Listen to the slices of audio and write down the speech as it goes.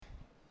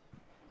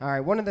All right,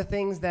 one of the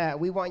things that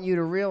we want you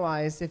to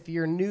realize if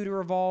you're new to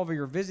Revolve or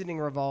you're visiting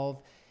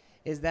Revolve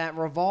is that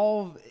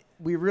Revolve,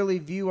 we really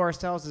view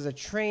ourselves as a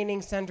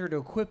training center to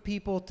equip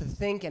people to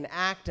think and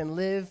act and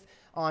live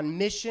on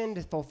mission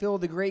to fulfill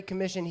the Great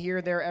Commission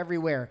here, there,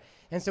 everywhere.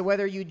 And so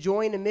whether you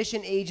join a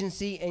mission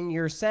agency and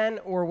you're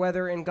sent or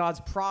whether in God's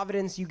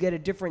providence you get a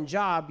different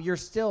job, you're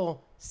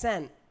still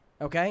sent,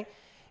 okay?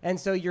 And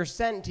so you're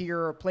sent to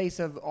your place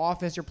of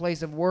office, your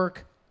place of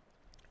work.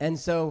 And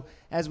so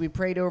as we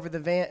prayed over the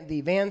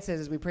Vances,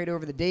 as we prayed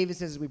over the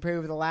Davises, as we prayed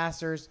over the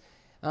Lassers,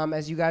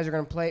 as you guys are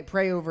going to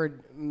pray over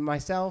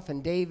myself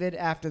and David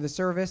after the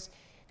service,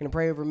 going to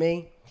pray over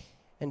me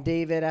and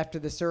David after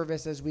the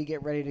service as we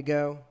get ready to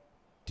go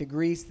to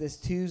Greece this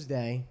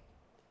Tuesday.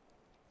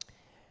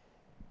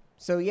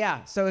 So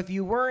if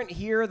you weren't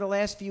here the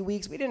last few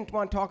weeks, we didn't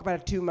want to talk about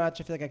it too much.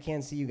 I feel like I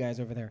can't see you guys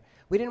over there.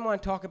 We didn't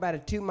want to talk about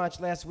it too much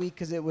last week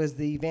because it was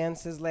the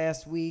Vances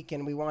last week,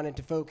 and we wanted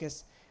to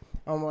focus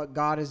on what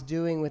God is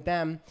doing with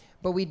them.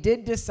 But we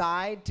did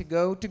decide to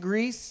go to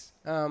Greece.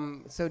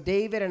 So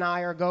David and I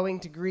are going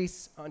to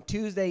Greece on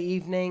Tuesday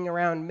evening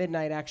around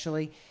midnight,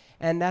 actually.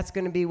 And that's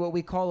going to be what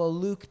we call a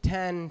Luke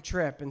 10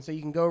 trip. And so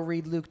you can go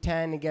read Luke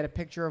 10 and get a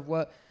picture of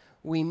what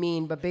we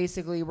mean. But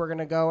basically, we're going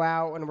to go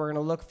out and we're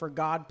going to look for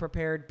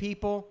God-prepared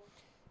people.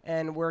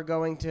 And we're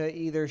going to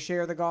either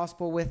share the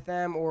gospel with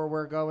them or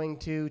we're going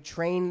to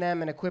train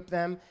them and equip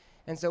them.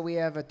 And so we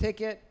have a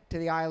ticket to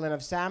the island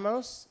of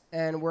Samos.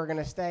 And we're going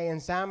to stay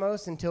in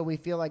Samos until we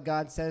feel like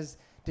God says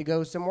to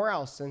go somewhere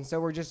else. And so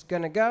we're just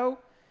going to go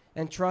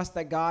and trust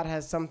that God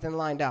has something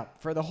lined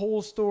up. For the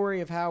whole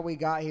story of how we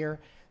got here,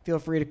 feel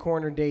free to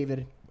corner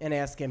David and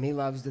ask him. He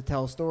loves to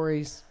tell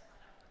stories.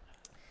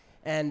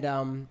 And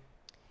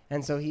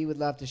so he would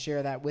love to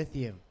share that with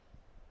you.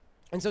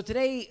 And so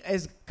today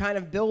is kind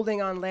of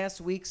building on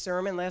last week's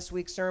sermon. If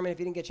you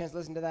didn't get a chance to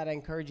listen to that, I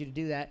encourage you to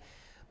do that.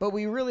 But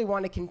we really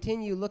want to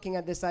continue looking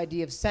at this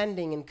idea of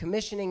sending and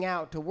commissioning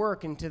out to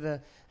work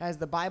into as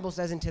the Bible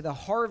says, into the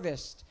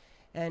harvest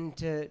and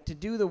to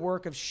do the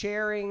work of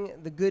sharing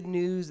the good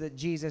news that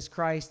Jesus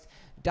Christ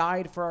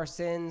died for our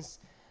sins,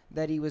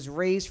 that he was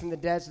raised from the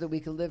dead so that we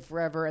could live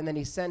forever, and then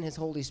he sent his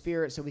Holy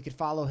Spirit so we could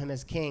follow him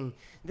as king.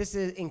 This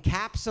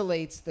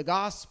encapsulates the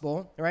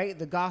gospel, right?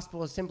 The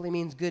gospel simply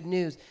means good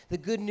news, the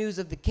good news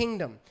of the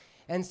kingdom.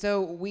 And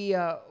so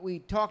we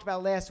talked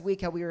about last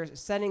week how we were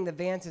sending the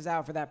Vances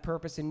out for that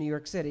purpose in New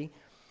York City.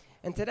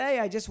 And today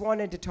I just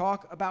wanted to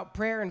talk about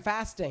prayer and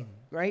fasting,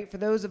 right? For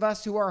those of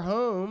us who are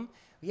home,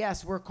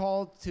 yes, we're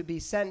called to be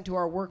sent to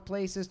our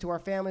workplaces, to our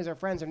families, our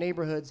friends, our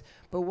neighborhoods.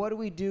 But what do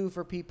we do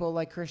for people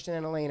like Christian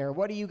and Elena? Or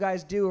what do you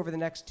guys do over the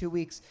next 2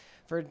 weeks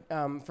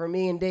for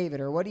me and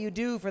David? Or what do you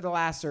do for the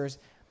Lassers?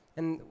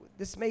 And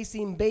this may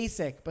seem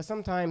basic, but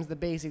sometimes the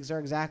basics are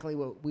exactly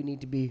what we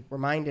need to be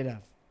reminded of.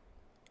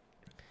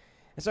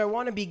 And so I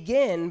want to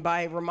begin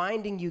by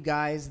reminding you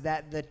guys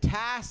that the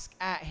task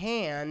at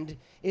hand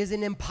is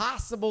an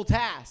impossible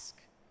task,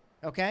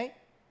 okay?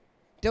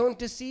 Don't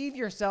deceive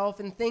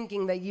yourself in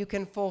thinking that you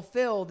can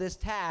fulfill this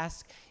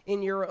task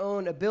in your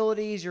own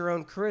abilities, your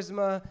own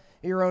charisma,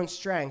 your own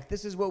strength.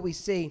 This is what we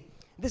see.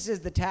 This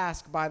is the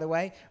task, by the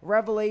way.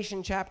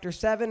 Revelation chapter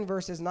 7,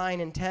 verses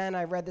 9 and 10.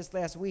 I read this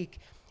last week.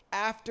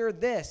 After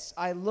this,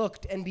 I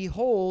looked, and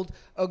behold,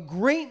 a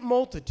great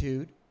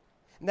multitude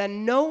that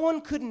no one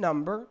could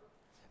number,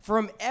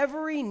 from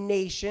every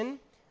nation,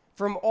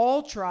 from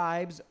all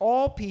tribes,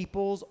 all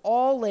peoples,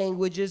 all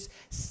languages,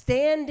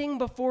 standing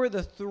before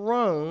the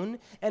throne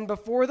and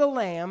before the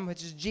Lamb,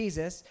 which is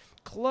Jesus,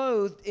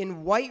 clothed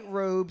in white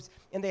robes,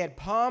 and they had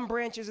palm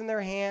branches in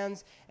their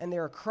hands, and they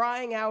were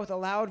crying out with a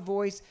loud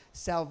voice,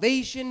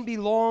 "Salvation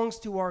belongs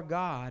to our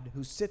God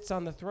who sits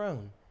on the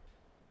throne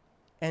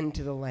and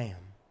to the Lamb."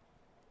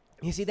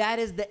 You see, that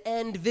is the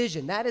end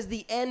vision. That is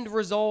the end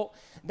result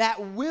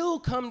that will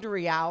come to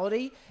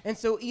reality. And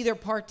so either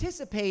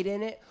participate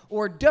in it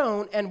or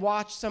don't and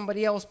watch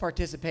somebody else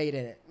participate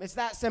in it. It's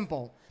that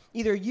simple.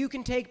 Either you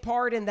can take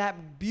part in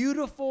that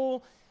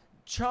beautiful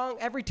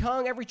every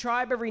tongue, every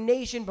tribe, every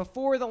nation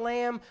before the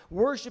Lamb,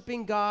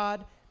 worshiping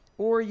God,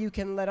 or you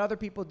can let other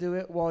people do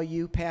it while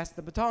you pass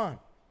the baton.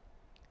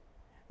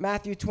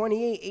 Matthew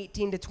 28,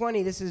 18 to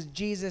 20, this is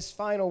Jesus'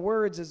 final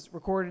words as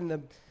recorded in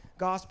the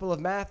Gospel of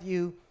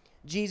Matthew.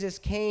 Jesus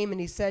came and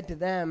he said to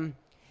them,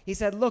 he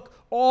said, "Look,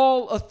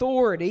 all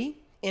authority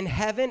in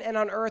heaven and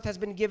on earth has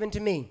been given to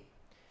me.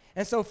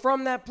 And so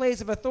from that place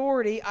of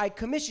authority, I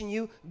commission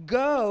you,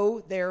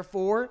 go,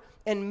 therefore,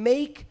 and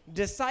make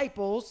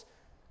disciples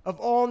of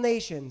all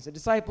nations." A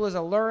disciple is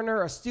a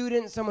learner, a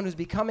student, someone who's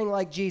becoming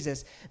like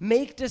Jesus.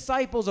 "Make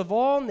disciples of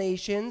all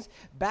nations,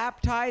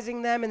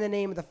 baptizing them in the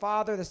name of the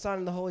Father, the Son,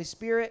 and the Holy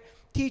Spirit,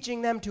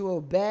 teaching them to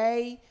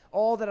obey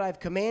all that I've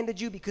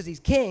commanded you," because he's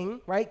king,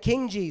 right?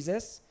 King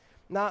Jesus.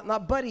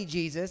 Not buddy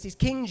Jesus, he's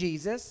King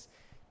Jesus.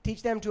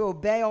 "Teach them to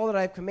obey all that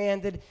I've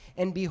commanded,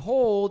 and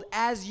behold,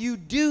 as you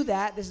do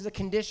that," this is a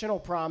conditional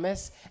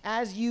promise,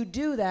 "as you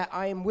do that,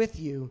 I am with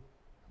you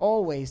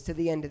always to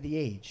the end of the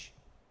age."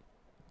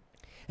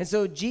 And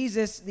so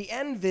Jesus, the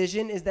end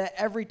vision is that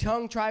every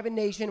tongue, tribe, and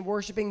nation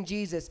worshiping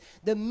Jesus.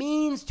 The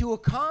means to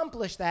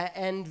accomplish that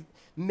end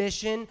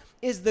mission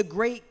is the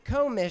Great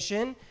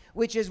Commission,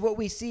 which is what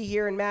we see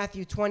here in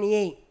Matthew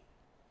 28.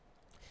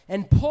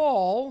 And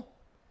Paul,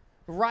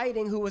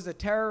 writing, who was a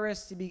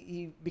terrorist,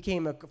 he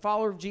became a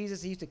follower of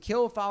Jesus. He used to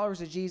kill followers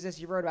of Jesus.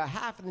 He wrote about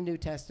half of the New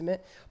Testament.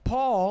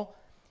 Paul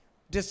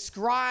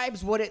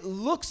describes what it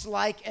looks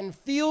like and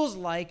feels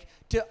like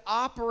to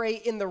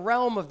operate in the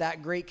realm of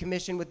that Great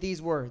Commission with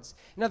these words.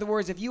 In other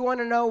words, if you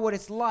want to know what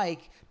it's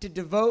like to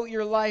devote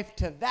your life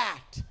to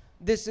that,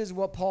 this is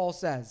what Paul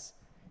says.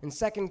 In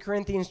 2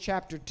 Corinthians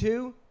chapter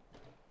 2,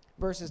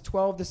 verses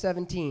 12 to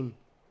 17,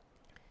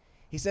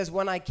 he says,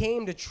 "When I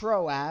came to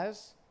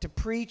Troas to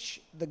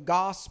preach the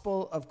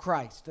gospel of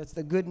Christ," that's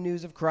the good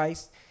news of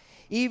Christ,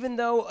 "even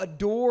though a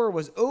door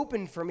was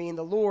opened for me in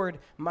the Lord,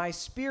 my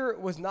spirit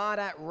was not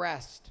at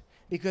rest,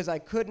 because I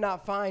could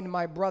not find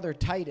my brother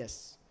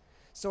Titus.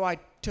 So I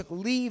took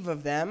leave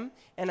of them,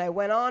 and I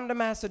went on to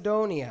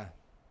Macedonia.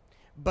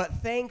 But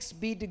thanks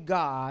be to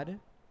God,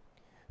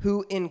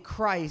 who in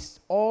Christ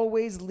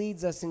always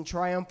leads us in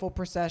triumphal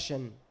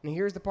procession." And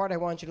here's the part I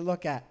want you to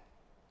look at.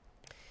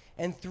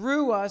 "And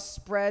through us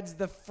spreads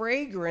the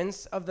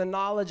fragrance of the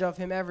knowledge of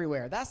him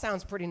everywhere." That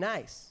sounds pretty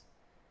nice,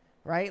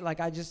 right? Like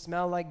I just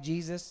smell like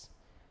Jesus,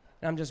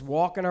 and I'm just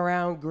walking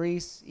around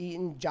Greece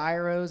eating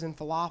gyros and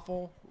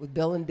falafel with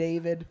Bill and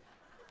David,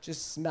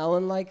 just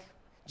smelling like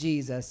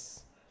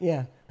Jesus.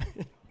 Yeah.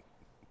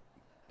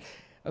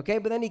 Okay,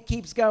 but then he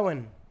keeps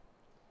going.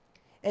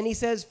 And he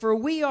says, "For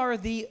we are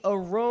the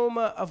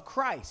aroma of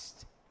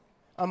Christ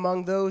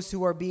among those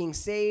who are being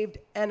saved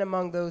and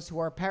among those who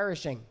are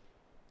perishing."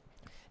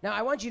 Now,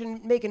 I want you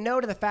to make a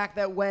note of the fact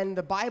that when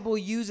the Bible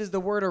uses the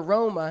word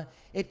aroma,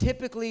 it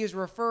typically is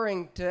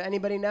referring to,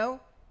 anybody know?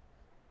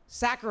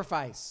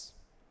 Sacrifice.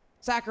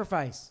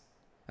 Sacrifice.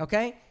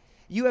 Okay?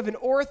 You have an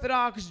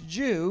Orthodox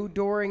Jew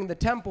during the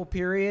temple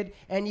period,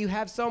 and you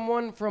have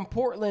someone from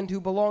Portland who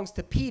belongs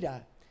to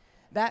PETA.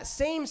 That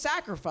same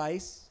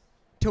sacrifice,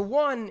 to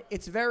one,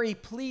 it's very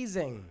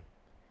pleasing.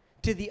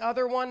 To the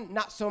other one,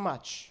 not so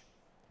much.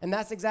 And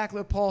that's exactly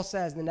what Paul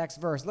says in the next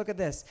verse. Look at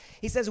this.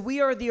 He says, "We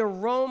are the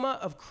aroma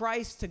of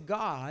Christ to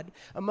God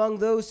among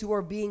those who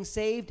are being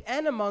saved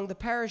and among the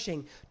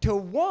perishing. To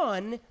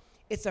one,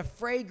 it's a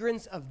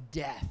fragrance of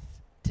death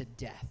to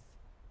death.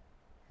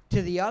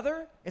 To the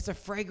other, it's a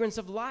fragrance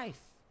of life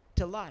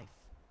to life."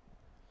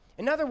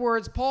 In other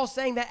words, Paul's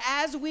saying that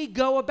as we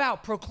go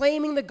about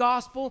proclaiming the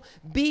gospel,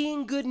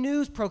 being good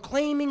news,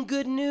 proclaiming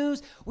good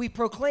news, we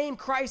proclaim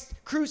Christ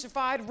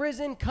crucified,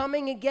 risen,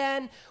 coming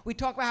again. We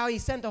talk about how he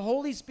sent the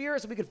Holy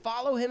Spirit so we could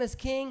follow him as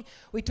king.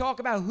 We talk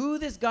about who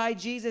this guy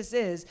Jesus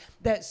is,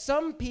 that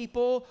some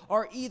people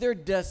are either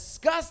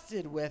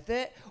disgusted with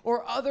it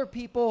or other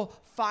people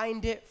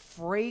find it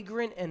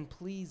fragrant and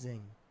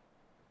pleasing.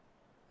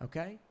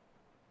 Okay?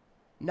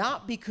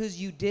 Not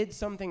because you did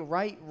something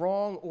right,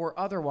 wrong, or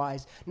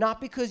otherwise. Not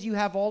because you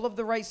have all of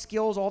the right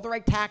skills, all the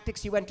right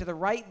tactics. You went to the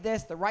right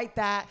this, the right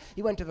that.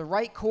 You went to the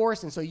right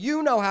course, and so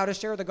you know how to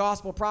share the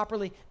gospel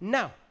properly.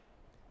 No.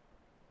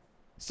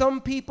 Some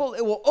people,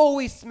 it will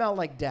always smell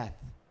like death.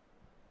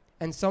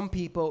 And some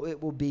people, it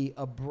will be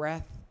a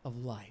breath of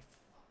life.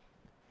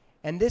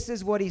 And this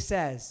is what he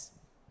says.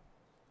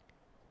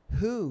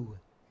 Who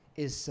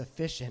is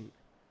sufficient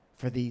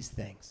for these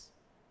things?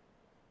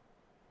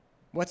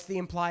 What's the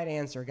implied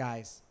answer,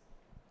 guys?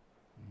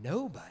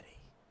 Nobody.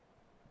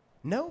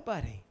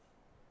 Nobody.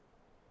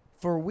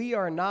 For we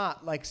are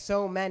not like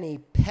so many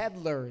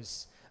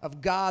peddlers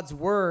of God's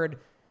word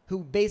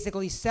who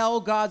basically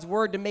sell God's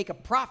word to make a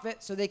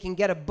profit so they can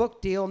get a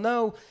book deal.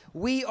 No,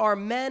 we are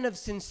men of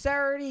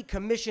sincerity,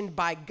 commissioned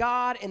by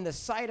God. In the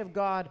sight of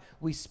God,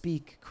 we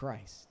speak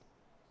Christ.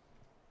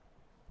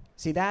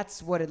 See,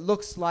 that's what it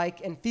looks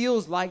like and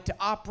feels like to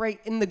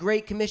operate in the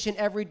Great Commission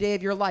every day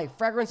of your life.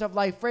 Fragrance of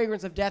life,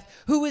 fragrance of death.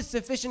 Who is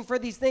sufficient for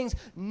these things?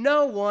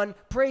 No one.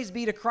 Praise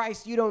be to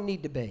Christ. You don't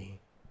need to be.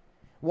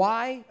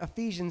 Why?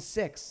 Ephesians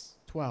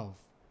 6:12.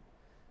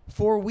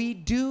 "For we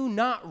do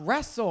not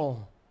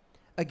wrestle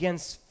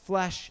against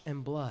flesh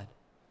and blood."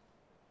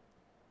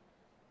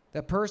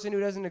 The person who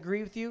doesn't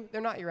agree with you,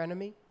 they're not your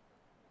enemy.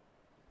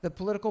 The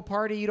political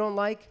party you don't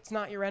like, it's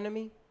not your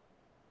enemy.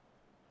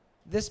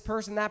 This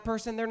person, that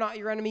person, they're not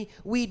your enemy.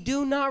 We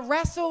do not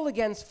wrestle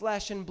against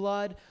flesh and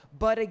blood,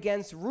 but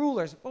against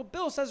rulers. Well,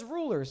 Bill says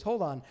rulers.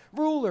 Hold on.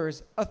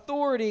 Rulers,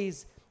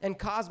 authorities, and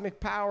cosmic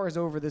powers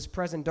over this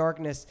present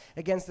darkness,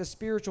 against the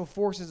spiritual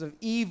forces of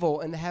evil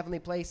in the heavenly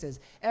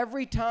places.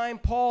 Every time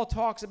Paul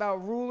talks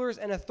about rulers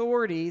and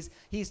authorities,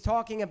 he's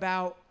talking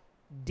about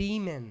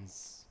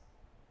demons.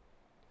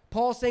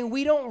 Paul's saying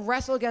we don't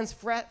wrestle against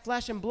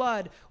flesh and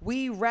blood.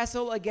 We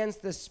wrestle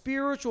against the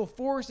spiritual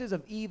forces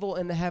of evil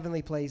in the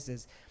heavenly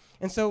places.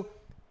 And so,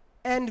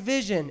 end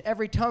vision,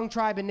 every tongue,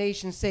 tribe, and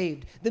nation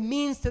saved. The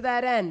means to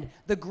that end,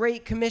 the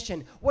Great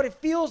Commission. What it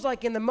feels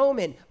like in the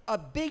moment, a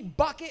big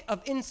bucket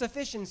of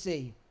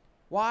insufficiency.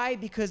 Why?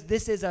 Because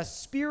this is a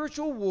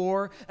spiritual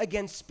war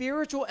against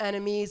spiritual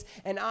enemies,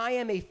 and I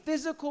am a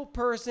physical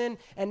person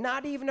and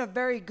not even a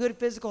very good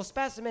physical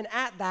specimen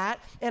at that,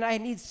 and I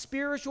need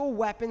spiritual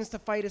weapons to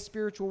fight a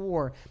spiritual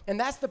war. And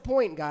that's the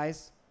point,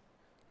 guys.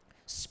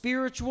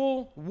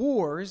 Spiritual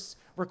wars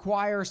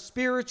require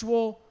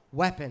spiritual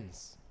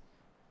weapons.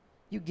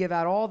 You give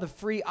out all the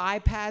free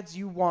iPads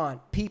you want.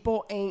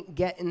 People ain't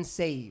getting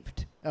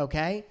saved,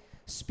 okay?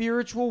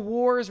 Spiritual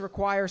wars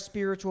require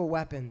spiritual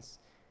weapons.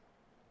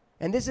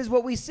 And this is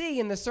what we see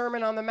in the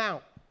Sermon on the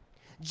Mount.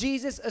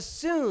 Jesus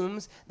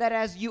assumes that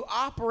as you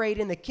operate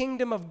in the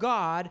kingdom of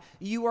God,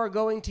 you are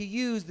going to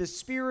use the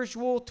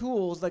spiritual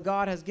tools that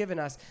God has given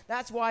us.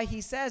 That's why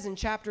he says in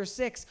chapter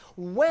 6,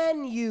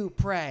 when you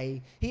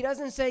pray. He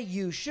doesn't say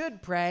you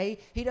should pray.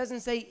 He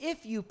doesn't say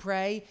if you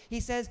pray. He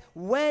says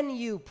when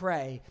you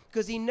pray,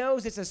 because he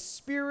knows it's a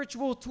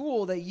spiritual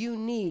tool that you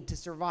need to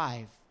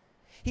survive.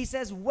 He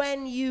says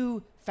when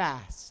you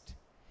fast.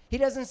 He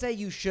doesn't say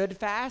you should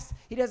fast.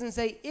 He doesn't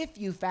say if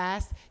you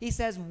fast. He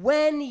says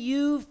when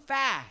you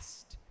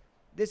fast,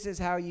 this is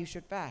how you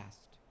should fast.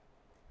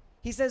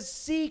 He says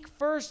seek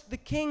first the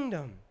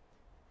kingdom.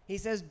 He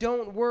says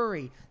don't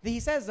worry.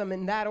 He says them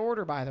in that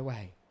order, by the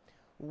way.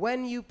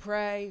 When you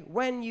pray,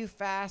 when you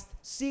fast,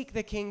 seek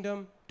the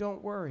kingdom,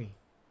 don't worry.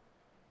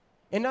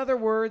 In other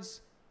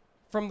words,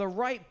 from the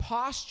right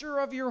posture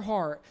of your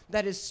heart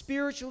that is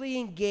spiritually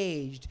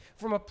engaged,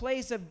 from a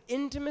place of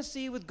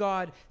intimacy with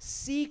God,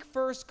 seek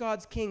first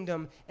God's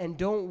kingdom and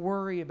don't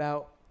worry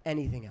about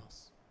anything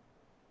else.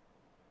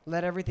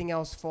 Let everything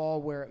else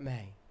fall where it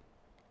may.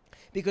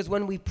 Because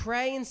when we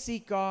pray and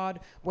seek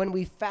God, when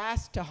we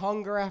fast to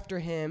hunger after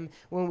him,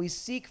 when we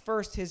seek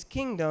first his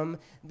kingdom,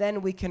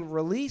 then we can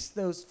release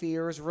those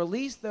fears,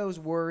 release those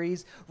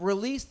worries,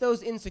 release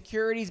those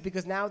insecurities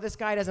because now this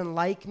guy doesn't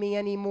like me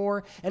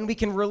anymore. And we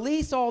can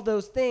release all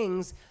those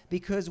things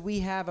because we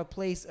have a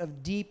place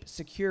of deep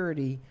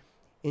security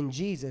in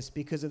Jesus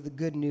because of the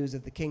good news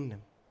of the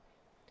kingdom.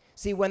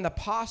 See, when the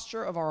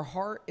posture of our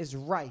heart is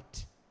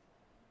right,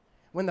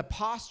 when the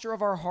posture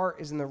of our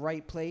heart is in the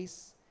right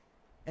place,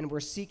 and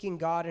we're seeking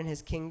God and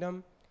his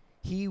kingdom,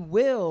 he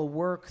will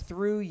work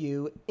through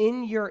you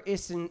in your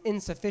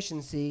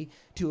insufficiency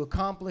to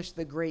accomplish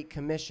the Great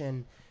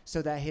Commission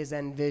so that his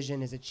end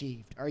vision is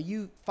achieved. Are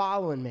you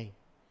following me?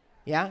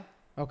 Yeah?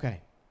 Okay.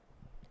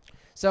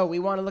 So we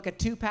want to look at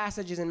two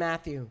passages in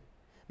Matthew.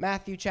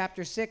 Matthew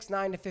chapter 6,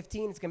 9 to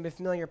 15. It's going to be a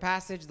familiar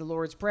passage, the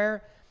Lord's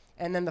Prayer,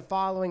 and then the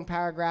following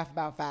paragraph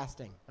about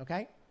fasting.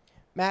 Okay?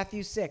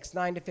 Matthew 6,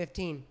 9 to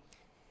 15.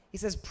 He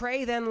says,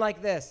 pray then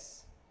like this.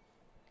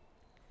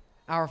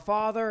 Our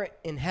Father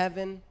in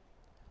heaven,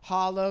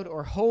 hallowed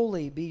or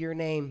holy be your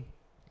name.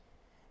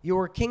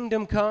 Your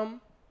kingdom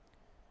come,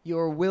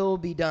 your will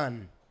be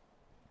done,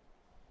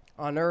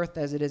 on earth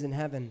as it is in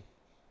heaven.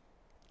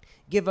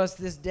 Give us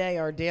this day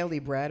our daily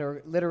bread,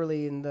 or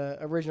literally in the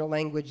original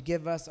language,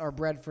 give us our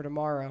bread for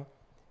tomorrow,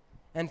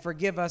 and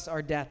forgive us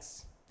our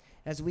debts,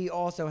 as we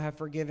also have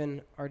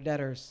forgiven our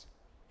debtors.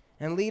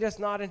 And lead us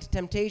not into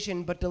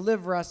temptation, but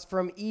deliver us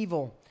from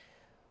evil.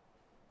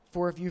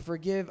 For if you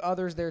forgive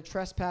others their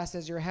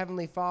trespasses, your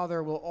heavenly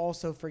Father will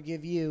also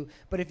forgive you.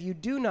 But if you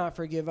do not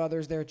forgive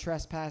others their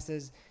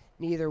trespasses,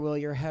 neither will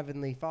your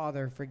heavenly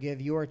Father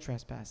forgive your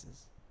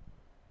trespasses.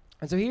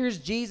 And so here's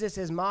Jesus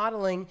is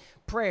modeling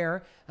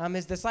prayer.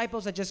 His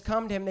disciples had just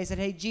come to him. They said,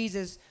 hey,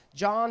 Jesus,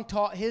 John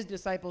taught his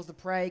disciples to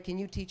pray. Can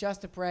you teach us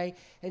to pray?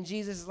 And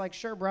Jesus is like,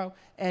 sure, bro.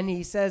 And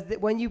he says that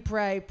when you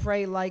pray,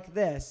 pray like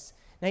this.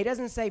 Now, he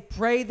doesn't say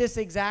pray this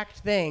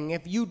exact thing.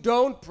 If you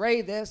don't pray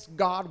this,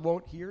 God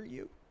won't hear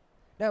you.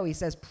 No, he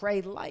says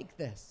pray like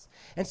this.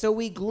 And so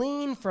we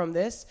glean from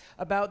this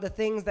about the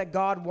things that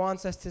God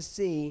wants us to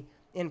see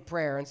in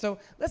prayer. And so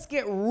let's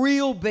get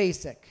real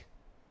basic.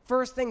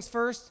 First things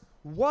first,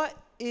 what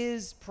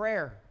is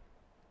prayer?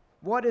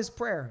 What is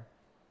prayer?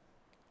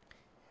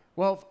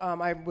 Well,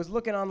 I was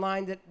looking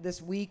online this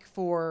week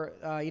for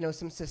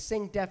some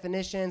succinct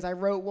definitions. I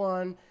wrote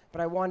one, but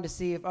I wanted to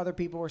see if other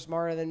people were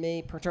smarter than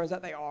me. Turns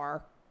out they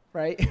are,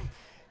 right?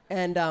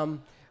 And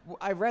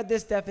I read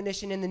this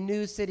definition in the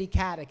New City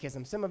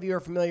Catechism. Some of you are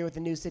familiar with the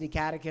New City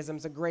Catechism.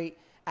 It's a great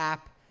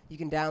app you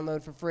can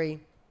download for free.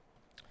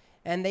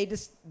 And they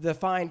just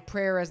define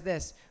prayer as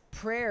this.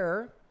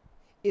 Prayer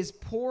is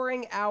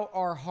pouring out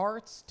our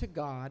hearts to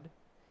God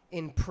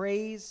in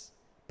praise,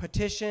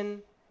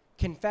 petition,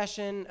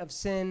 confession of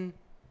sin,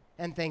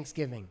 and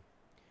thanksgiving.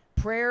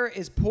 Prayer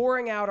is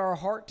pouring out our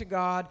heart to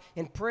God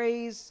in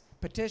praise,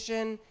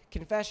 petition,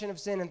 confession of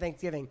sin, and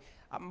thanksgiving.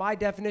 My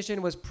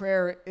definition was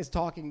prayer is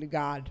talking to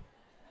God.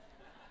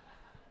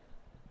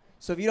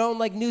 So if you don't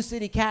like New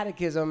City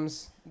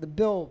Catechisms, the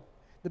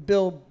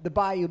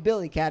Bayou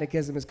Billy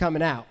Catechism is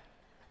coming out,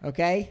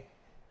 okay?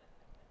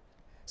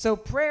 So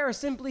prayer,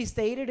 simply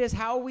stated, is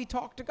how we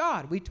talk to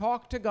God. We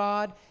talk to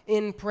God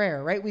in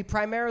prayer, right? We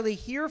primarily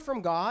hear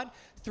from God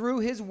through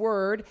his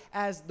word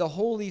as the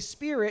Holy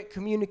Spirit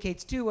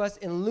communicates to us,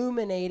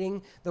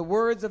 illuminating the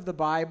words of the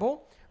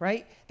Bible,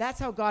 right? That's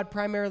how God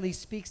primarily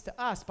speaks to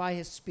us, by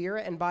his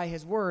Spirit and by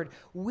his word.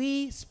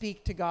 We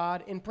speak to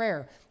God in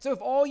prayer. So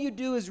if all you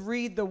do is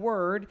read the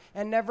word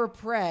and never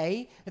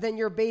pray, then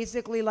you're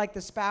basically like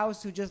the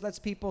spouse who just lets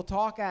people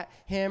talk at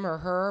him or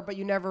her, but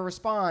you never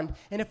respond.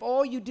 And if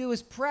all you do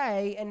is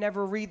pray and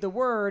never read the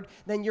word,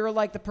 then you're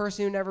like the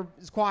person who never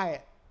is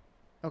quiet,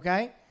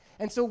 okay?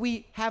 And so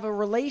we have a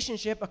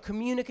relationship, a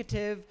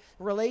communicative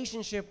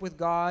relationship with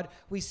God.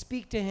 We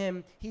speak to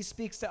him. He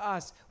speaks to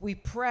us. We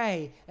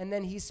pray, and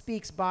then he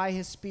speaks by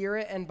his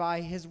Spirit and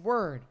by his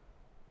word.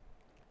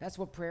 That's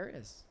what prayer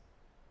is.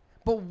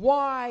 But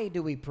why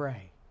do we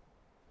pray?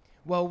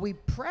 Well, we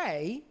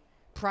pray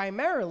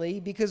primarily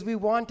because we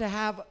want to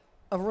have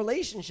a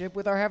relationship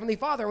with our Heavenly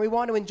Father, and we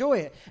want to enjoy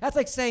it. That's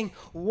like saying,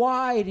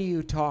 why do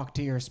you talk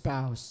to your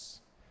spouse?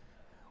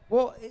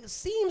 Well, it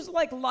seems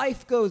like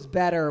life goes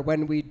better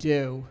when we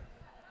do,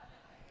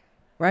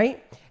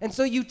 right? And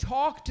so you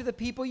talk to the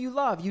people you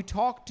love. You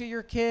talk to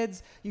your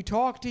kids. You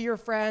talk to your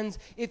friends.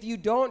 If you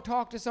don't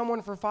talk to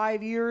someone for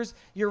 5 years,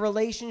 your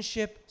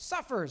relationship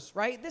suffers,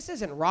 right? This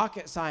isn't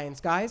rocket science,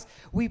 guys.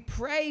 We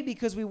pray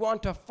because we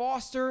want to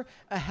foster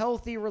a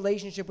healthy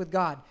relationship with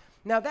God.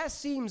 Now, that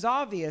seems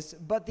obvious,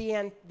 but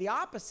the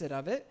opposite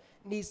of it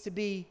needs to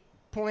be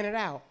pointed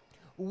out.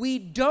 We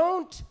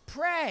don't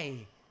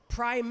pray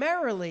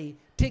primarily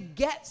to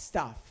get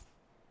stuff.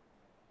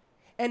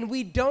 And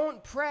we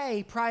don't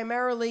pray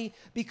primarily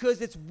because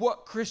it's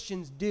what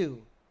Christians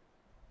do.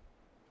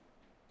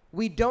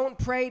 We don't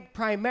pray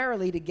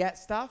primarily to get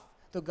stuff,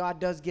 though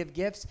God does give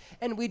gifts.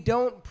 And we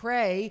don't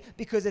pray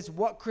because it's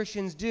what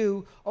Christians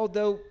do,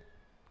 although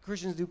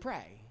Christians do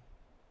pray.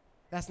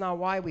 That's not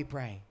why we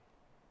pray.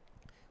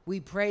 We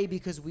pray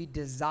because we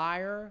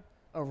desire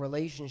a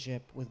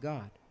relationship with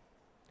God.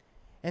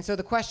 And so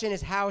the question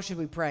is, how should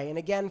we pray? And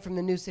again, from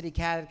the New City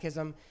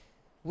Catechism,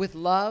 with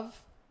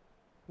love,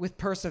 with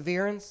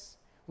perseverance,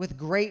 with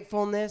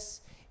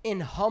gratefulness, in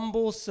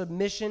humble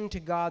submission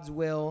to God's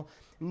will,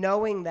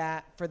 knowing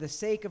that for the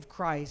sake of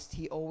Christ,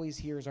 he always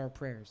hears our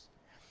prayers.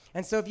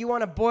 And so if you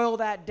want to boil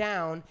that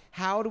down,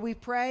 how do we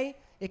pray?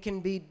 It can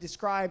be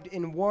described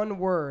in one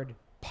word: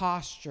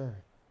 posture.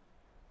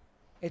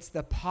 It's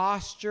the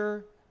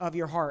posture of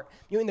your heart.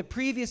 You know, in the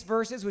previous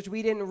verses, which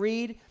we didn't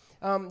read,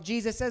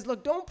 Jesus says,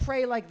 look, don't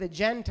pray like the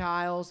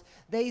Gentiles.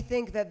 They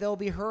think that they'll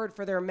be heard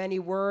for their many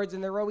words,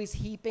 and they're always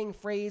heaping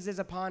phrases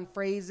upon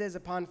phrases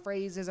upon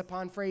phrases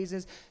upon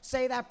phrases.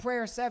 Say that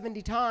prayer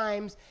 70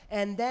 times,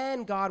 and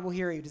then God will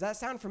hear you. Does that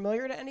sound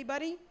familiar to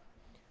anybody?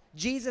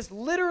 Jesus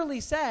literally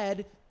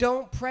said,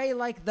 don't pray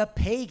like the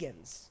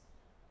pagans,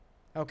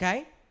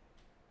 okay?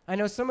 I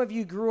know some of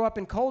you grew up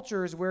in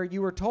cultures where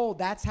you were told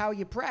that's how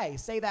you pray.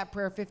 Say that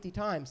prayer 50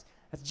 times.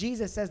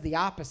 Jesus says the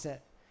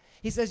opposite.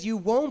 He says you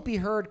won't be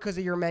heard because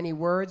of your many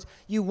words.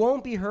 You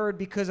won't be heard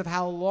because of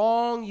how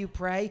long you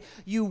pray.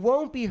 You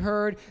won't be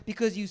heard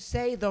because you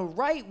say the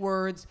right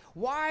words.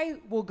 Why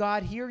will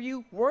God hear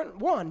you?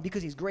 One,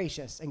 because he's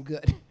gracious and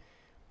good.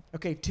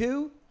 Okay,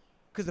 two,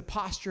 because the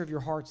posture of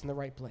your heart's in the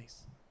right place.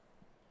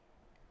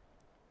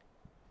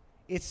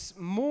 It's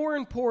more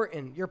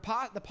important.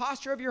 The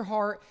posture of your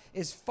heart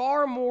is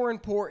far more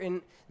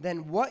important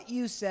than what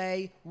you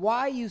say,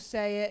 why you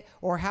say it,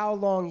 or how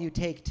long you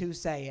take to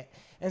say it.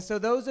 And so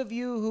those of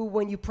you who,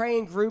 when you pray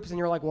in groups and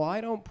you're like, well,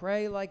 I don't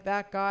pray like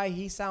that guy.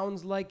 He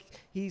sounds like,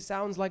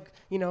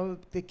 you know,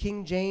 the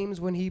King James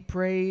when he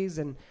prays,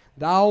 and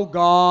thou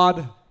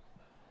God,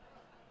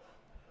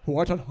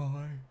 what an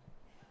high.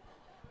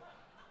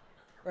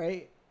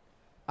 Right?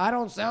 I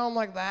don't sound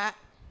like that.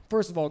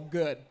 First of all,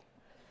 good.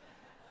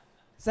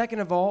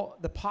 Second of all,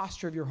 the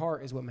posture of your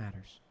heart is what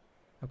matters,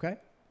 okay?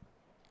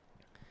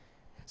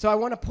 So I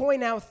want to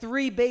point out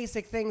three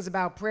basic things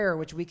about prayer,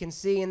 which we can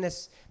see in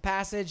this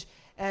passage,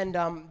 and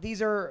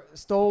these are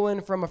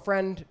stolen from a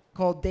friend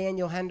called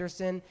Daniel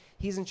Henderson.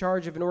 He's in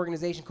charge of an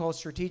organization called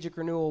Strategic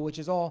Renewal, which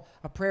is all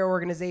a prayer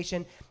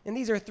organization, and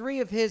these are three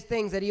of his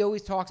things that he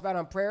always talks about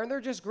on prayer, and they're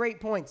just great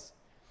points.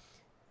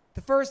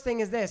 The first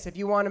thing is this, if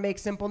you want to make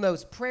simple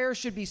notes: prayer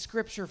should be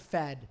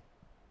scripture-fed.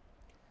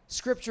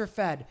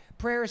 Scripture-fed.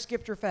 Prayer is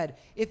scripture-fed.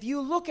 If you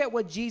look at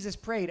what Jesus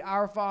prayed,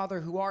 our Father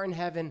who art in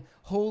heaven,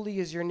 holy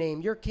is your name.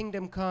 Your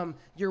kingdom come,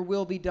 your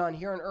will be done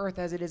here on earth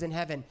as it is in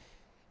heaven.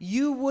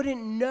 You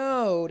wouldn't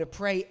know to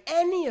pray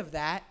any of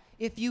that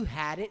if you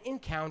hadn't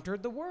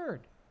encountered the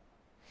Word.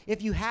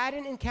 If you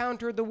hadn't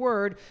encountered the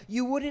Word,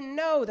 you wouldn't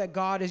know that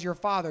God is your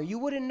Father. You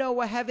wouldn't know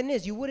what heaven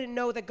is. You wouldn't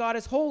know that God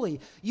is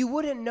holy. You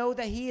wouldn't know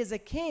that he is a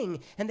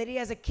king and that he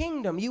has a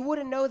kingdom. You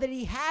wouldn't know that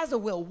he has a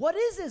will. What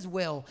is his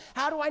will?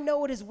 How do I know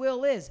what his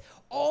will is?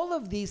 All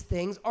of these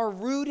things are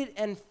rooted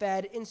and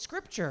fed in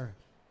Scripture.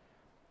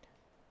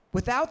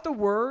 Without the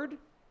Word,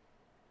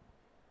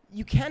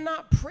 you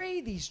cannot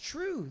pray these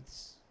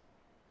truths.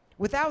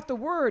 Without the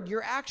Word, you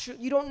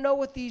don't know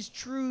what these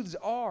truths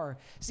are.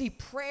 See,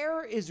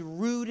 prayer is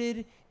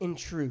rooted in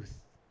truth.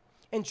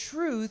 And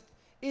truth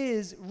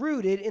is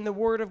rooted in the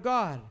Word of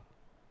God.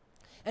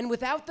 And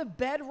without the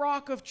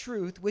bedrock of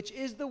truth, which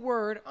is the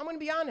word, I'm going to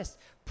be honest,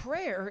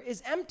 prayer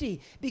is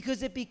empty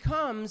because it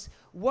becomes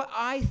what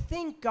I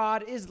think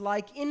God is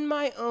like in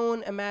my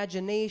own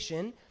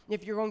imagination.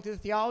 If you're going through the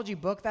theology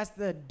book, that's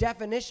the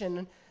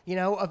definition,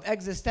 of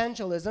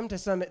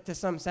existentialism to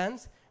some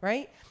sense,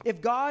 right?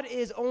 If God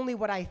is only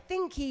what I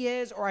think he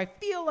is or I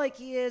feel like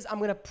he is, I'm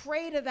going to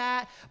pray to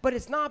that, but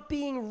it's not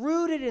being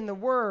rooted in the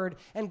word,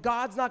 and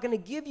God's not going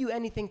to give you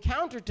anything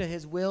counter to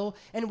his will,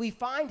 and we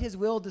find his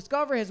will,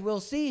 discover his will,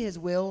 see his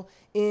will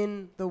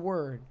in the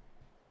word.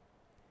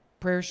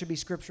 Prayer should be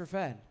scripture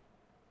fed.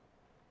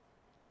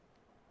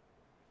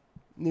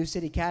 New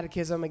City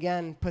Catechism,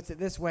 again, puts it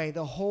this way: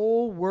 the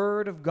whole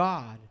word of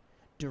God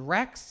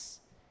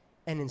directs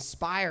and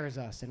inspires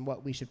us in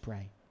what we should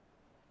pray.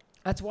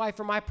 That's why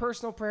for my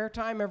personal prayer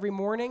time every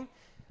morning,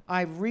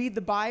 I read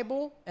the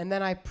Bible and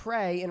then I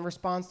pray in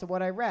response to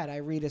what I read. I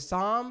read a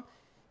psalm,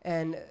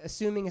 and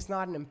assuming it's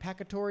not an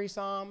imprecatory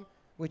psalm,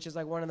 which is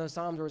like one of those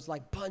psalms where it's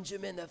like, punch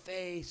him in the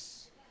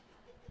face,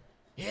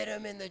 hit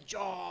him in the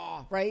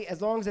jaw, right?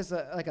 As long as it's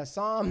a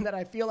psalm that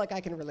I feel like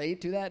I can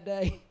relate to that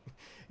day.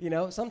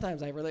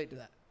 Sometimes I relate to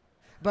that.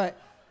 But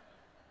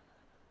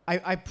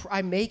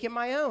I make it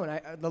my own.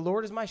 The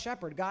Lord is my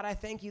shepherd. God, I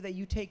thank you that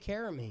you take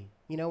care of me.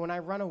 When I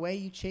run away,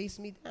 you chase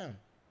me down.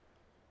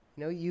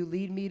 You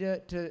lead me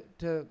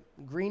to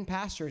green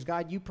pastures.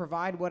 God, you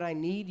provide what I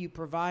need. You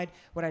provide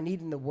what I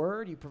need in the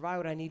word. You provide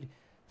what I need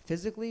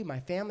physically, my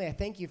family. I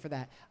thank you for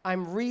that.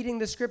 I'm reading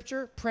the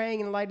scripture,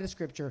 praying in light of the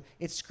scripture.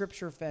 It's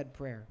scripture-fed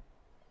prayer.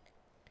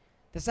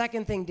 The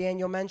second thing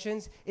Daniel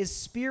mentions is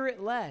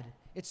spirit-led.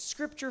 It's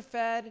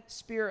scripture-fed,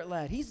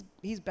 spirit-led.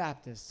 He's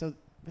Baptist, so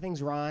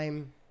things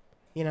rhyme,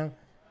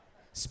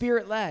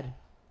 Spirit-led.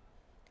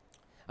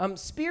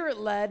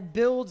 Spirit-led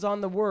builds on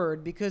the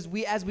word because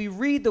as we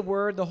read the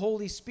word, the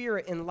Holy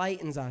Spirit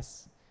enlightens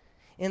us.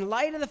 In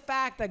light of the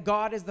fact that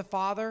God is the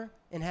Father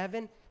in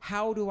heaven,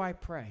 how do I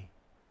pray?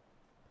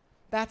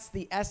 That's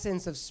the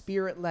essence of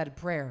spirit-led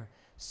prayer.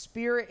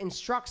 Spirit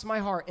instructs my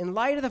heart. In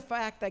light of the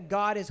fact that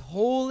God is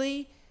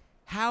holy,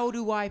 how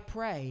do I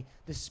pray?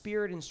 The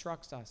Spirit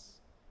instructs us.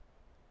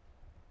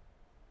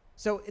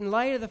 So in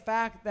light of the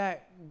fact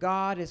that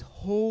God is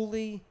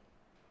holy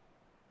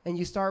and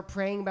you start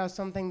praying about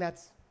something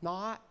that's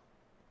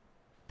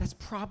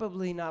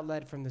probably not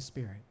led from the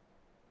Spirit.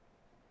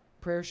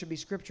 Prayer should be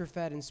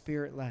scripture-fed and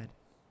spirit-led.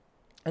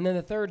 And then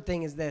the third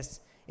thing is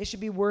this: it should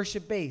be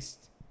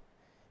worship-based.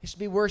 It should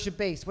be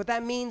worship-based. What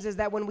that means is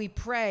that when we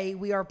pray,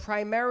 we are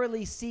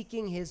primarily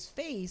seeking his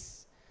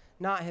face,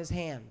 not his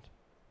hand.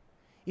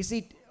 You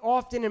see,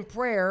 often in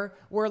prayer,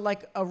 we're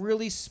like a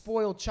really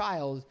spoiled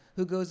child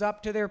who goes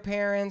up to their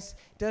parents,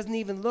 doesn't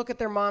even look at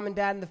their mom and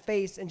dad in the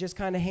face, and just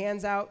kind of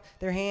hands out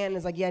their hand and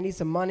is like, yeah, I need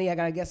some money. I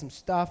got to get some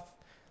stuff.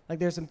 Like,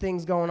 there's some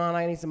things going on.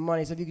 I need some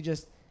money. So if you could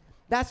just...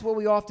 That's what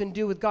we often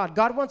do with God.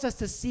 God wants us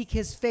to seek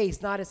his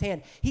face, not his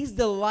hand. He's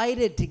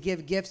delighted to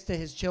give gifts to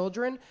his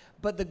children,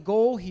 but the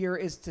goal here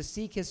is to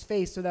seek his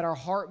face so that our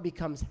heart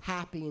becomes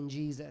happy in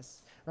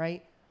Jesus,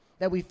 right?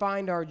 That we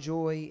find our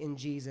joy in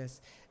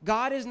Jesus.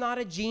 God is not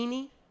a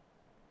genie.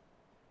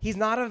 He's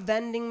not a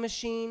vending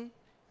machine.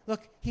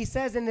 Look, he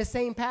says in the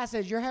same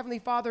passage, your heavenly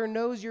Father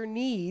knows your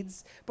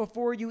needs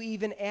before you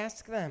even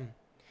ask them.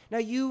 Now,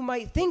 you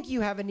might think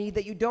you have a need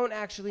that you don't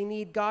actually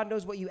need. God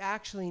knows what you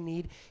actually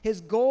need. His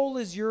goal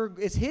is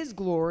his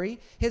glory.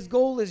 His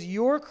goal is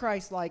your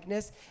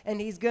Christ-likeness,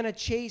 and he's going to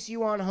chase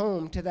you on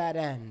home to that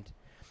end.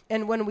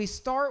 And when we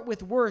start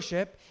with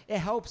worship, it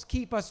helps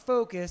keep us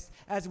focused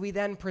as we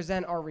then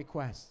present our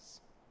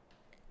requests.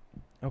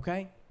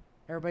 Okay?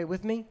 Everybody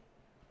with me?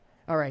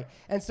 All right.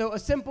 And so a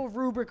simple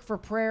rubric for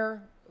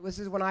prayer. This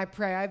is when I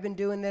pray. I've been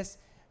doing this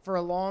for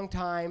a long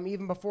time,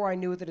 even before I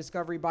knew what the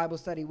Discovery Bible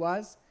Study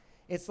was.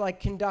 It's like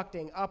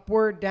conducting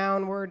upward,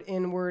 downward,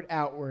 inward,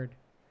 outward.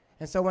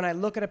 And so when I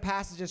look at a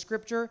passage of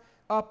Scripture,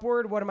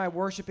 upward, what am I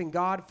worshiping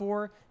God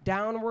for?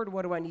 Downward,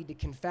 what do I need to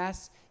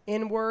confess?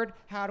 Inward,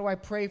 how do I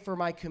pray for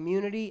my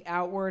community?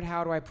 Outward,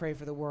 how do I pray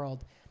for the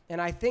world? And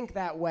I think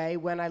that way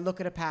when I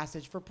look at a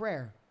passage for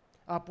prayer.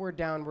 Upward,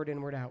 downward,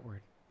 inward,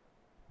 outward.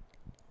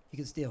 You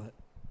can steal it.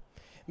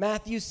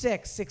 Matthew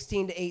 6,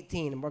 16 to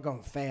 18. And we're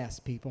going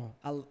fast, people.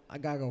 I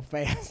got to go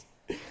fast.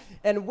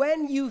 And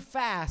when you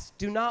fast,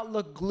 do not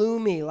look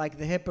gloomy like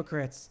the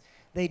hypocrites.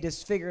 They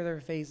disfigure their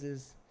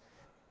faces,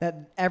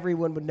 that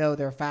everyone would know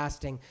they're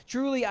fasting.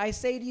 Truly, I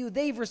say to you,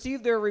 they've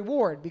received their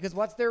reward. Because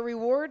what's their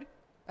reward?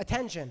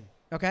 Attention,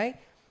 okay?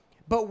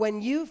 But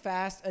when you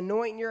fast,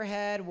 anoint your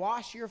head,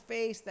 wash your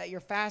face, that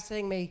your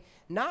fasting may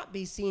not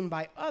be seen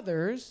by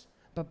others,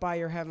 but by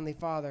your heavenly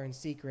Father in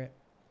secret.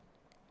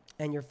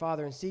 And your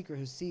Father in secret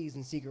who sees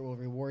in secret will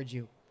reward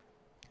you.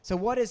 So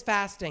what is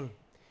fasting?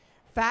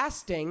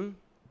 Fasting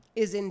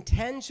is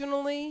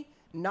intentionally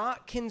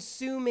not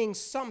consuming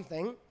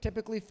something,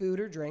 typically food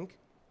or drink,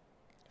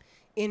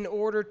 in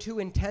order to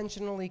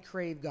intentionally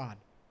crave God.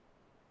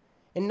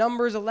 In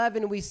Numbers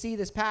 11, we see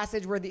this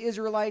passage where the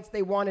Israelites,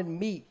 they wanted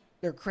meat.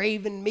 They're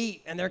craving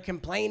meat, and they're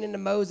complaining to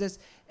Moses.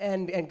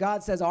 And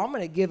God says, I'm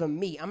going to give them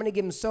meat. I'm going to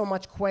give them so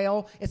much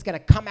quail, it's going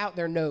to come out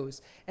their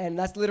nose. And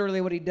that's literally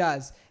what he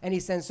does. And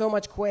he sends so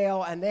much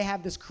quail, and they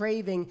have this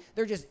craving.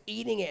 They're just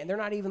eating it, and they're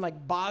not even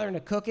like bothering to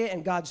cook it,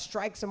 and God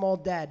strikes them all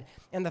dead.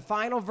 And the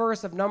final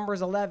verse of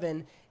Numbers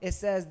 11, it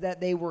says that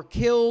they were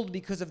killed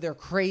because of their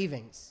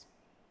cravings.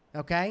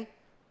 Okay?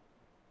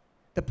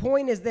 The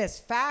point is this: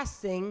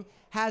 fasting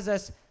has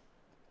us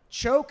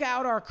choke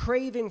out our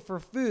craving for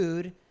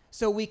food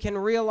so we can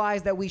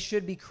realize that we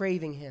should be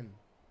craving him.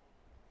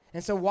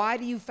 And so why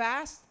do you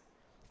fast?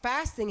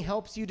 Fasting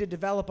helps you to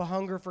develop a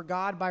hunger for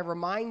God by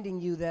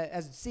reminding you that,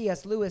 as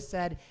C.S. Lewis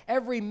said,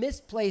 every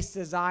misplaced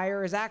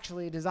desire is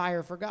actually a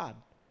desire for God.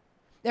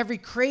 Every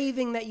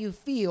craving that you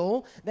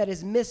feel that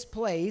is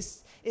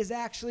misplaced is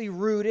actually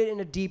rooted in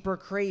a deeper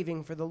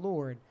craving for the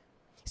Lord.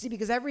 See,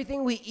 because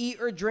everything we eat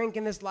or drink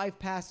in this life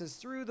passes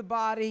through the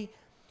body,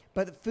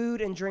 but the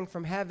food and drink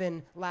from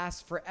heaven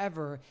lasts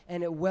forever,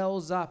 and it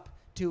wells up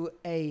to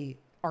a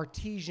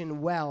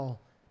artesian well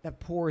that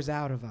pours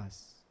out of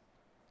us.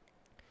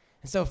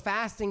 And so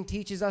fasting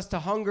teaches us to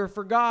hunger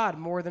for God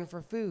more than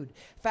for food.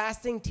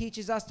 Fasting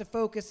teaches us to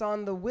focus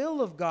on the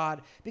will of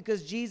God,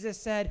 because Jesus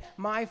said,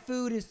 my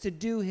food is to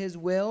do his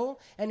will.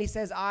 And he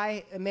says,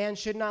 a man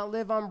should not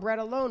live on bread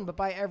alone, but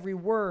by every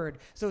word.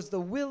 So it's the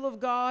will of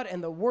God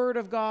and the word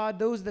of God.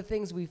 Those are the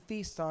things we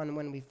feast on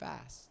when we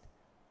fast.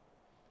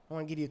 I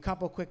want to give you a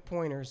couple quick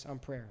pointers on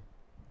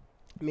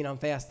on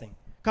fasting.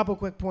 A couple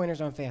quick pointers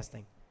on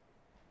fasting.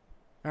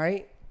 All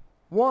right?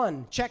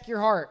 1, check your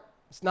heart.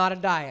 It's not a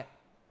diet.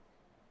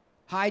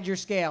 Hide your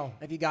scale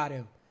if you got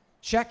to.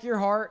 Check your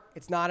heart.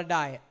 It's not a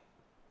diet.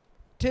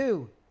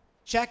 2,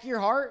 check your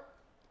heart.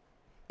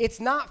 It's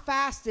not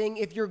fasting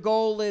if your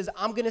goal is,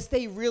 I'm going to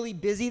stay really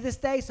busy this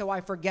day so I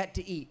forget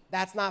to eat.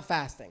 That's not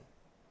fasting.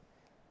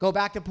 Go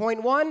back to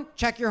point 1,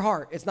 check your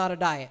heart. It's not a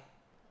diet.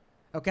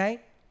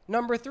 Okay?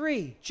 Number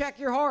 3, check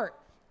your heart.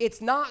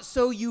 It's not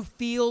so you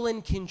feel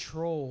in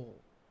control.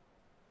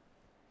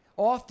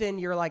 Often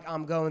you're like,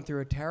 I'm going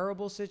through a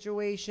terrible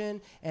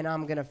situation and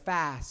I'm going to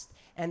fast.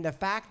 And the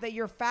fact that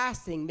you're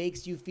fasting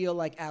makes you feel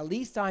like at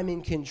least I'm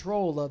in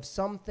control of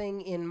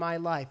something in my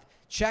life.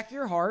 Check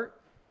your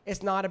heart.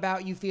 It's not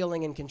about you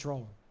feeling in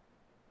control.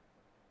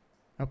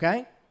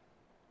 Okay?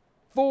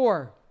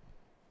 4,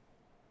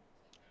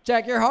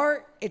 check your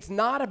heart. It's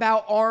not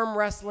about arm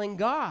wrestling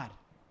God.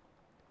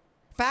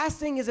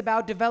 Fasting is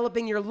about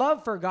developing your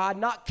love for God,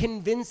 not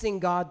convincing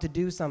God to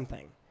do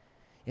something.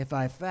 If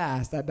I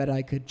fast, I bet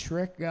I could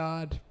trick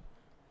God.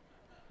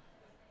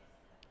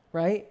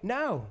 Right?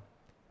 No.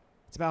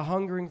 It's about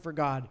hungering for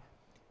God.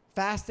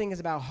 Fasting is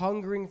about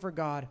hungering for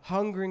God,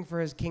 hungering for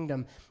his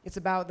kingdom. It's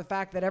about the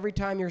fact that every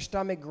time your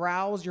stomach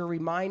growls, you're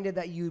reminded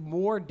that you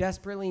more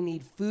desperately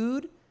need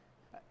food,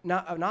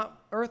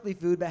 not earthly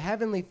food, but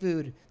heavenly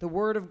food, the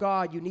word of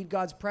God. You need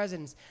God's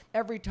presence.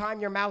 Every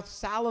time your mouth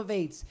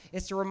salivates,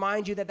 it's to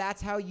remind you that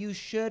that's how you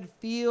should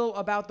feel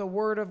about the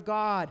word of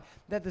God,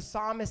 that the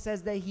psalmist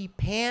says that he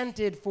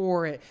panted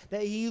for it,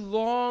 that he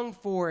longed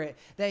for it,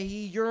 that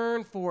he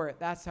yearned for it.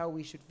 That's how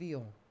we should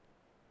feel.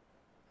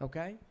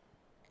 Okay?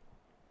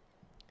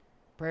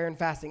 Prayer and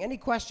fasting. Any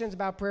questions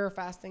about prayer or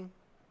fasting?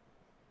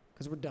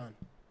 Because we're done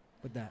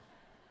with that.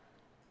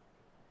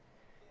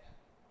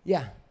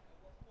 Yeah.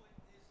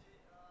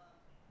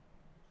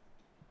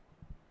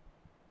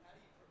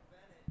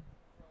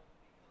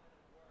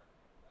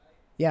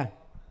 Yeah.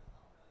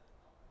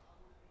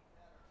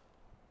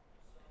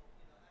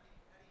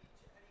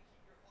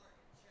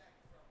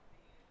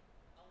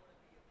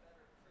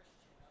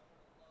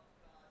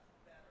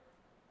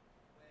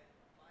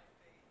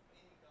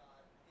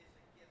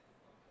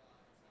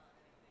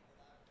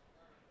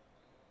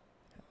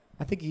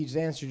 I think you just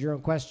answered your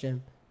own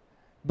question.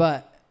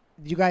 But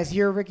did you guys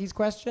hear Ricky's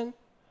question?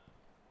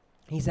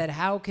 He said,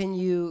 how can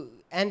you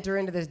enter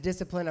into this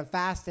discipline of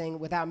fasting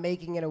without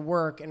making it a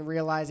work and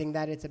realizing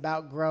that it's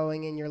about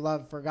growing in your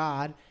love for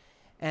God?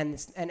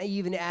 And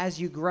even as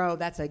you grow,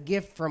 that's a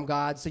gift from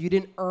God, so you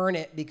didn't earn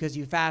it because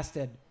you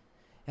fasted.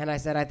 And I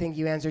said, I think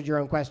you answered your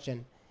own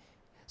question.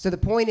 So the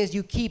point is,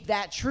 you keep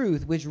that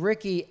truth, which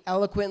Ricky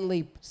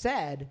eloquently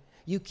said,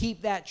 you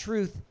keep that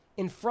truth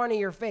in front of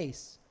your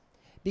face.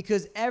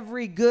 Because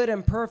every good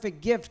and perfect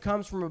gift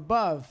comes from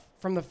above,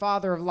 from the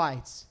Father of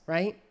lights,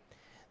 right?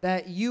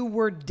 That you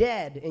were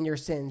dead in your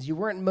sins. You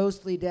weren't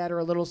mostly dead or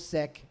a little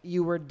sick.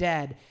 You were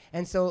dead.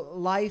 And so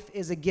life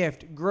is a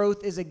gift.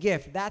 Growth is a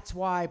gift. That's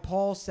why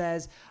Paul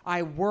says,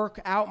 I work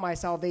out my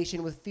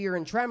salvation with fear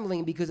and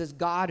trembling, because it's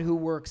God who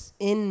works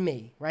in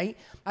me, right?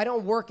 I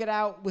don't work it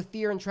out with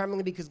fear and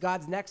trembling because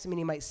God's next to me and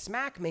he might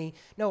smack me.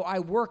 No, I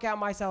work out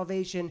my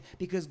salvation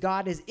because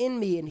God is in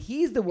me and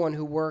he's the one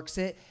who works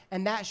it.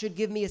 And that should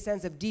give me a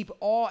sense of deep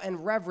awe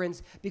and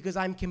reverence, because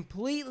I'm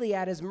completely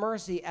at his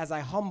mercy as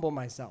I humble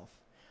myself.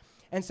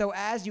 And so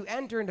as you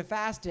enter into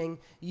fasting,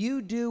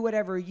 you do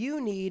whatever you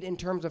need in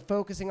terms of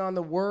focusing on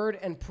the word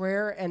and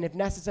prayer and, if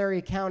necessary,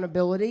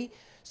 accountability,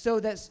 so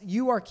that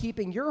you are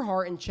keeping your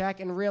heart in check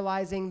and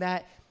realizing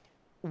that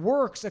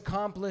works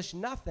accomplish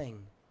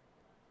nothing.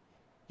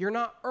 You're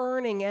not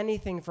earning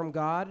anything from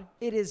God.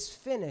 It is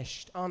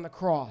finished on the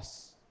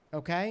cross,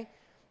 okay?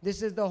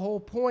 This is the whole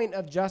point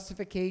of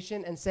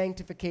justification and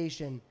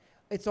sanctification.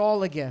 It's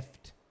all a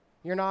gift.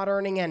 You're not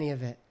earning any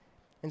of it.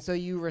 And so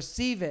you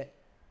receive it,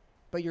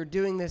 but you're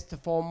doing this to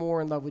fall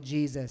more in love with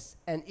Jesus.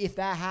 And if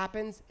that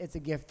happens, it's a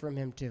gift from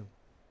him too.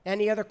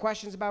 Any other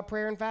questions about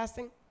prayer and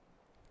fasting?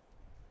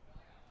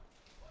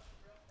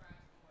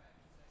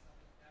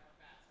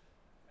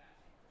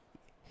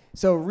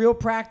 So, real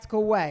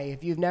practical way,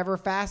 if you've never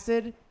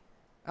fasted,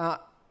 I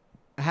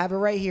have it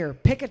right here.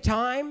 Pick a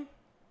time.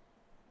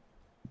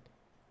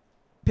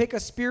 Pick a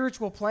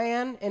spiritual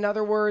plan. In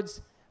other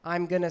words,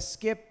 I'm going to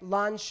skip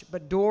lunch,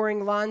 but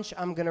during lunch,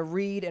 I'm going to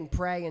read and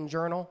pray and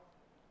journal,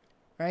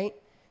 right?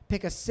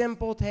 Pick a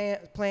simple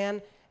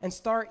plan and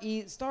start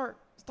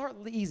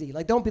easy.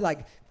 Like, don't be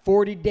like,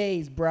 40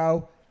 days,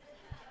 bro.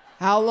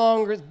 How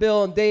long is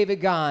Bill and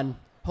David gone?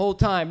 Whole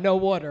time, no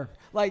water.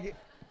 Like,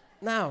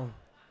 no.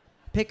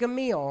 Pick a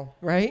meal,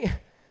 right?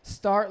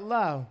 Start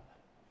low.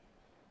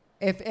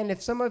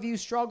 If some of you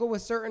struggle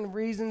with certain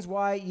reasons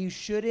why you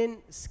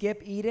shouldn't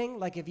skip eating,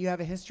 like if you have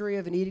a history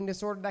of an eating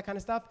disorder, that kind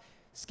of stuff,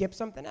 skip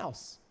something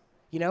else.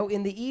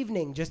 In the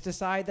evening, just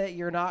decide that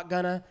you're not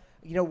going to,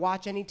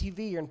 watch any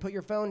TV. You're going to put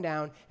your phone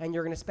down, and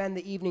you're going to spend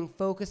the evening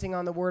focusing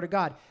on the Word of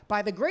God.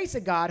 By the grace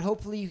of God,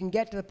 hopefully you can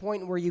get to the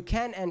point where you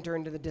can enter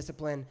into the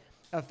discipline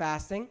of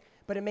fasting,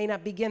 but it may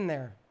not begin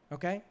there,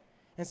 okay?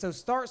 And so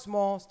start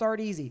small, start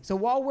easy. So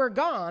while we're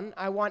gone,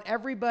 I want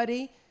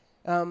everybody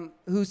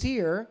who's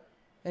here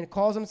and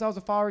calls themselves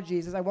a follower of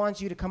Jesus, I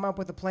want you to come up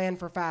with a plan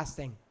for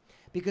fasting.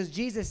 Because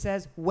Jesus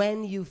says,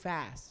 when you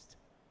fast.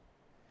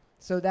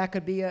 So that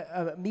could be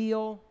a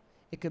meal.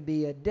 It could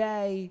be a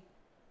day.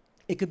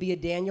 It could be a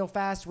Daniel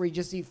fast where you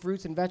just eat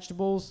fruits and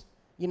vegetables.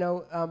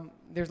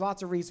 There's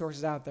lots of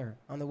resources out there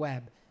on the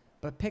web.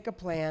 But pick a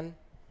plan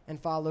and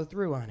follow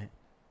through on it.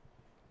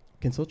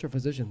 Consult your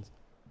physicians.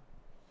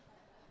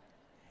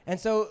 And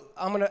so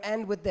I'm going to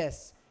end with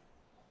this.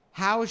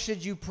 How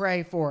should you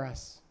pray for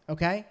us?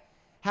 Okay?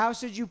 How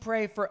should you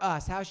pray for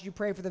us? How should you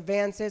pray for the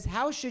Vances?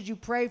 How should you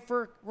pray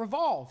for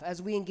Revolve as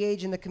we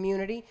engage in the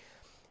community?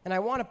 And I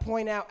want to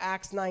point out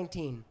Acts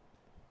 19.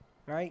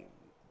 All right?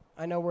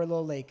 I know we're a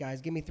little late,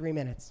 guys. Give me 3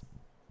 minutes.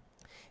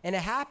 And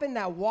it happened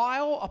that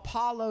while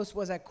Apollos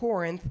was at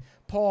Corinth,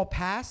 Paul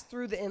passed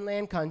through the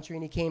inland country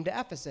and he came to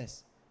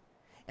Ephesus.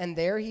 And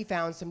there he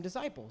found some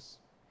disciples.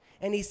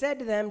 And he said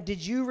to them,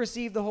 did you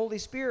receive the Holy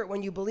Spirit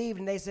when you believed?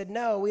 And they said,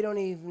 no, we don't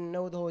even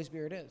know what the Holy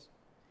Spirit is.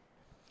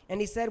 And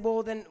he said,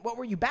 well, then what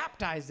were you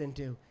baptized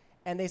into?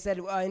 And they said,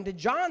 into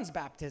John's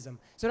baptism.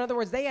 So in other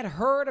words, they had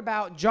heard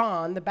about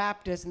John the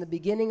Baptist in the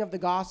beginning of the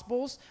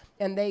Gospels,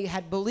 and they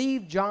had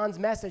believed John's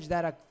message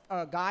that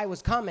a guy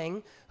was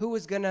coming who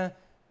was going to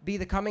be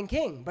the coming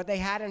king, but they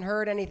hadn't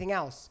heard anything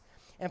else.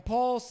 And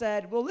Paul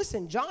said, well,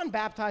 listen, John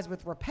baptized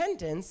with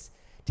repentance,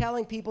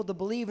 telling people to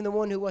believe in the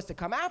one who was to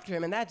come after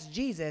him, and that's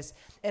Jesus.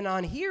 And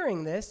on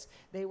hearing this,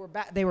 they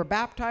were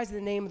baptized in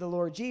the name of the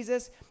Lord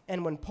Jesus.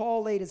 And when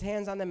Paul laid his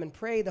hands on them and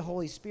prayed, the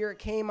Holy Spirit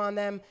came on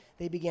them.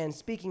 They began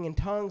speaking in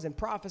tongues and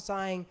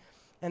prophesying,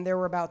 and there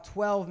were about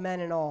 12 men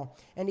in all.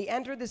 And he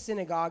entered the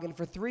synagogue, and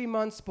for 3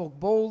 months spoke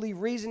boldly,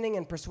 reasoning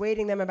and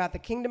persuading them about the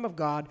kingdom of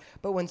God.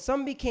 But when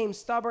some became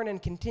stubborn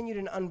and continued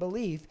in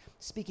unbelief,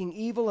 speaking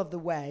evil of the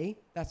way,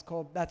 that's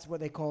what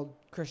they called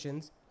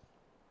Christians,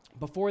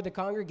 before the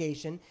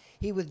congregation,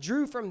 he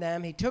withdrew from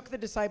them. He took the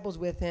disciples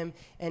with him,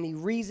 and he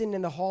reasoned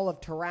in the hall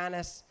of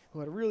Tyrannus, who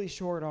had really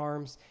short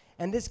arms.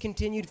 And this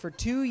continued for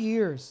 2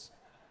 years,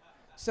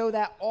 so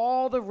that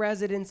all the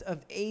residents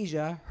of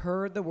Asia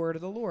heard the word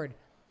of the Lord.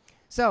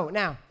 So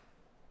now,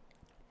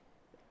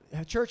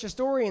 church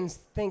historians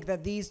think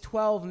that these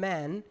 12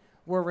 men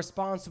were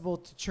responsible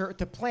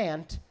to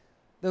plant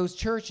those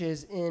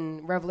churches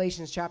in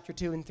Revelations chapter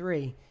 2 and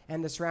 3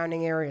 and the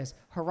surrounding areas.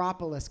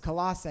 Hierapolis,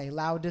 Colossae,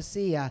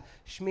 Laodicea,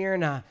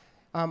 Smyrna,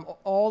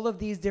 all of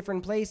these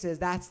different places,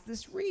 that's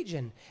this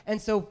region.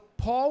 And so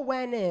Paul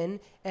went in,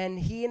 and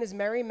he and his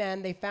merry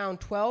men, they found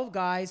 12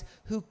 guys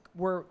who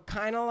were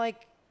kind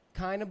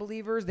of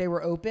believers. They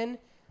were open,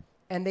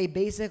 and they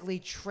basically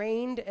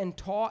trained and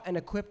taught and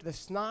equipped the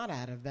snot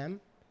out of them.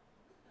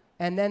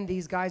 And then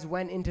these guys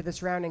went into the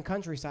surrounding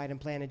countryside and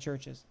planted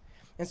churches.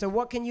 And so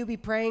what can you be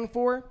praying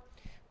for?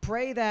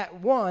 Pray that,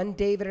 one,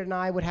 David and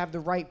I would have the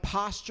right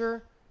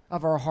posture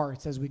of our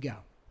hearts as we go,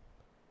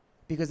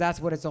 because that's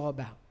what it's all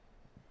about.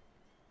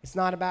 It's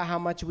not about how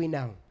much we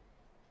know.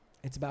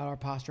 It's about our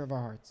posture of our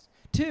hearts.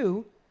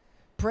 2,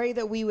 pray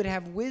that we would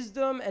have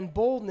wisdom and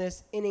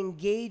boldness in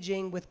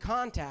engaging with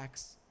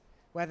contacts,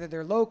 whether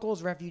they're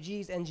locals,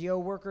 refugees, NGO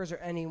workers, or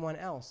anyone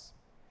else.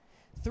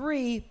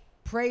 3,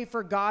 pray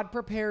for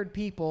God-prepared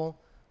people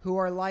who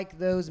are like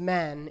those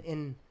men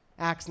in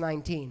Acts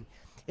 19.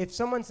 If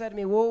someone said to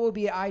me, what would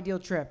be an ideal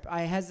trip?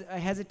 I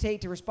hesitate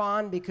to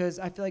respond because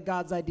I feel like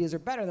God's ideas are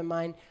better than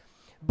mine.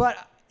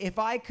 But if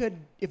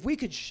we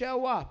could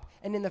show up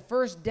and in the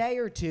first day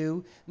or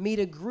two meet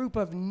a group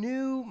of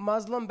new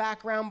Muslim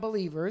background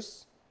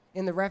believers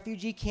in the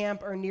refugee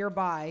camp or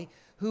nearby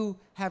who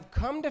have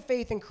come to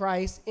faith in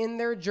Christ in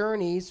their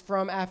journeys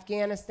from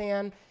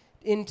Afghanistan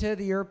into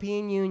the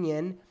European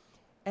Union,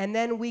 and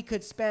then we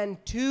could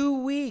spend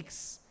 2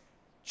 weeks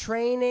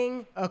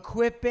training,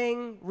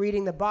 equipping,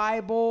 reading the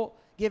Bible,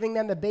 giving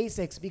them the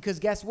basics, because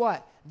guess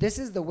what? This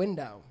is the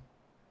window.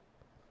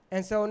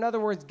 And so, in other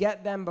words,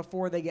 get them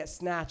before they get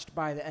snatched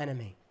by the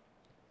enemy.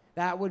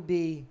 That would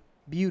be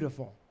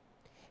beautiful.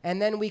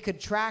 And then we could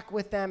track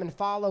with them and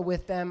follow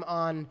with them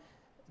on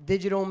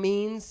digital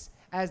means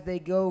as they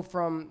go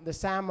from the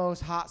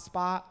Samos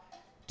hotspot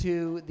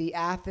to the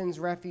Athens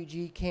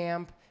refugee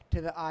camp,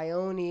 to the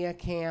Ionia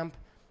camp,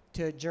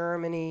 to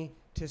Germany,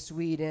 to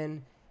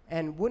Sweden.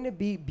 And wouldn't it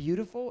be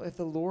beautiful if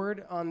the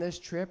Lord on this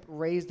trip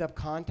raised up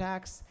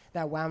contacts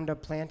that wound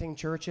up planting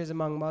churches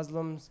among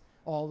Muslims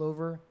all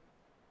over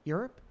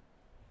Europe?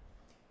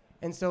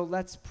 And so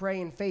let's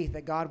pray in faith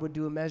that God would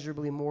do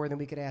immeasurably more than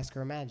we could ask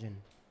or imagine.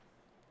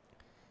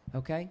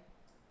 Okay?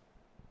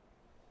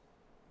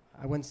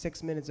 I went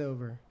 6 minutes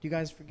over. Do you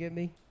guys forgive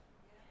me?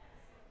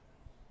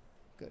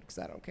 Good, because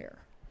I don't care.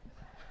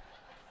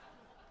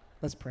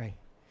 Let's pray.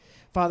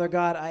 Father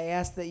God, I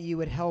ask that you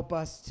would help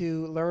us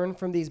to learn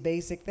from these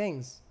basic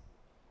things.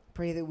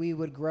 Pray that we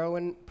would grow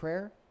in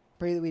prayer.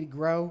 Pray that we'd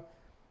grow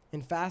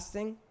in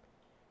fasting.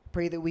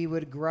 Pray that we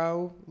would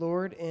grow,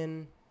 Lord,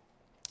 in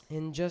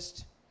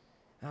just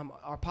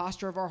our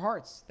posture of our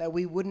hearts, that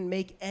we wouldn't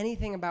make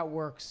anything about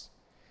works,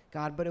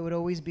 God, but it would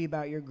always be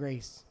about your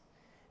grace.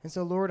 And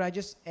so, Lord, I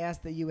just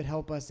ask that you would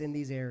help us in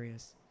these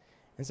areas.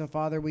 And so,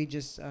 Father, we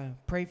just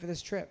pray for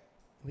this trip.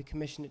 We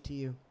commission it to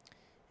you.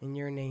 In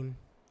your name,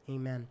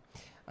 amen.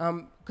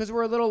 Because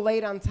we're a little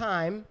late on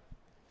time,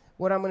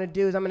 what I'm going to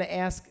do is I'm going to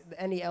ask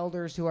any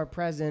elders who are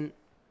present,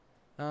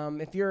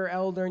 if you're an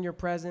elder and you're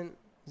present,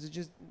 is it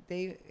just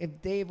Dave?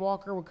 If Dave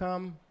Walker would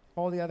come,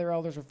 all the other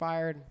elders are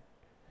fired.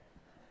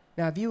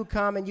 Now, if you would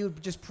come and you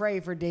would just pray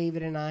for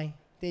David and I.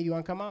 Dave, you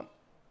want to come up?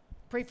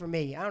 Pray for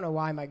me. I don't know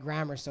why my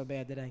grammar's so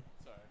bad today.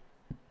 Sorry.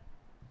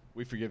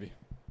 We forgive you.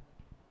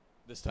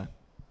 This time.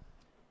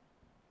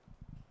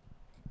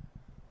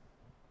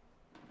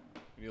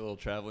 We need a little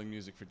traveling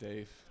music for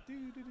Dave.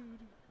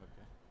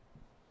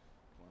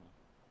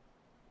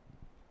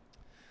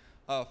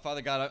 Okay.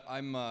 Father God,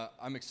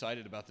 I'm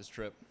excited about this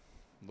trip.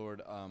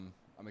 Lord, I'm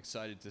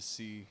excited to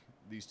see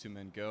these two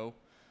men go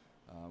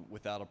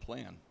without a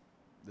plan.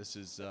 This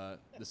is a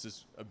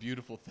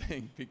beautiful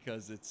thing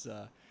because it's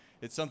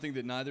something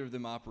that neither of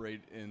them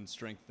operate in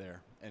strength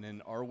there, and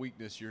in our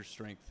weakness, your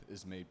strength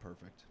is made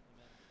perfect.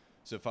 Amen.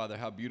 So, Father,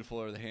 how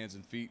beautiful are the hands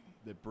and feet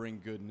that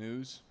bring good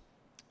news.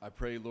 I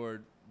pray,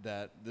 Lord,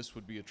 that this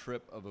would be a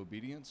trip of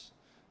obedience,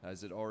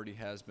 as it already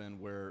has been,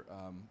 where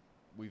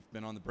we've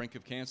been on the brink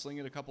of canceling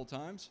it a couple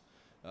times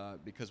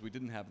because we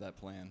didn't have that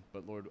plan.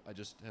 But, Lord, I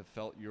just have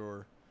felt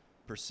your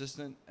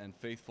persistent and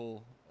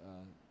faithful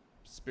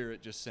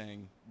Spirit just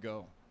saying,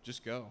 go,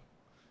 just go,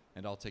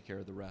 and I'll take care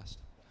of the rest.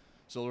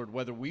 So, Lord,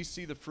 whether we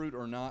see the fruit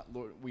or not,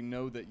 Lord, we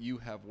know that you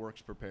have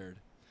works prepared.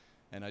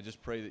 And I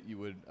just pray that you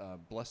would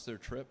bless their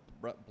trip,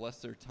 bless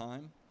their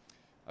time.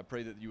 I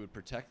pray that you would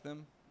protect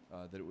them,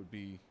 that it would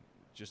be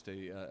just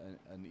an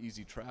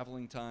easy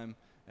traveling time.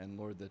 And,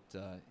 Lord,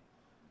 that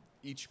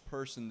each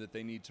person that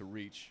they need to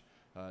reach,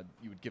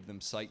 you would give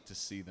them sight to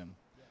see them.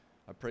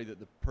 I pray that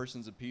the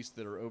persons of peace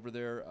that are over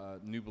there,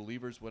 new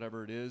believers,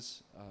 whatever it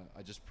is,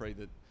 I just pray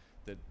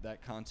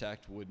that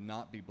contact would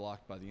not be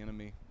blocked by the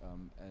enemy.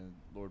 And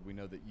Lord, we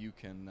know that you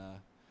can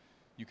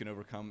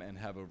overcome and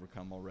have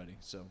overcome already.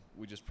 So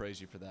we just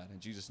praise you for that. In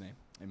Jesus' name,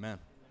 amen.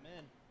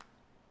 Amen.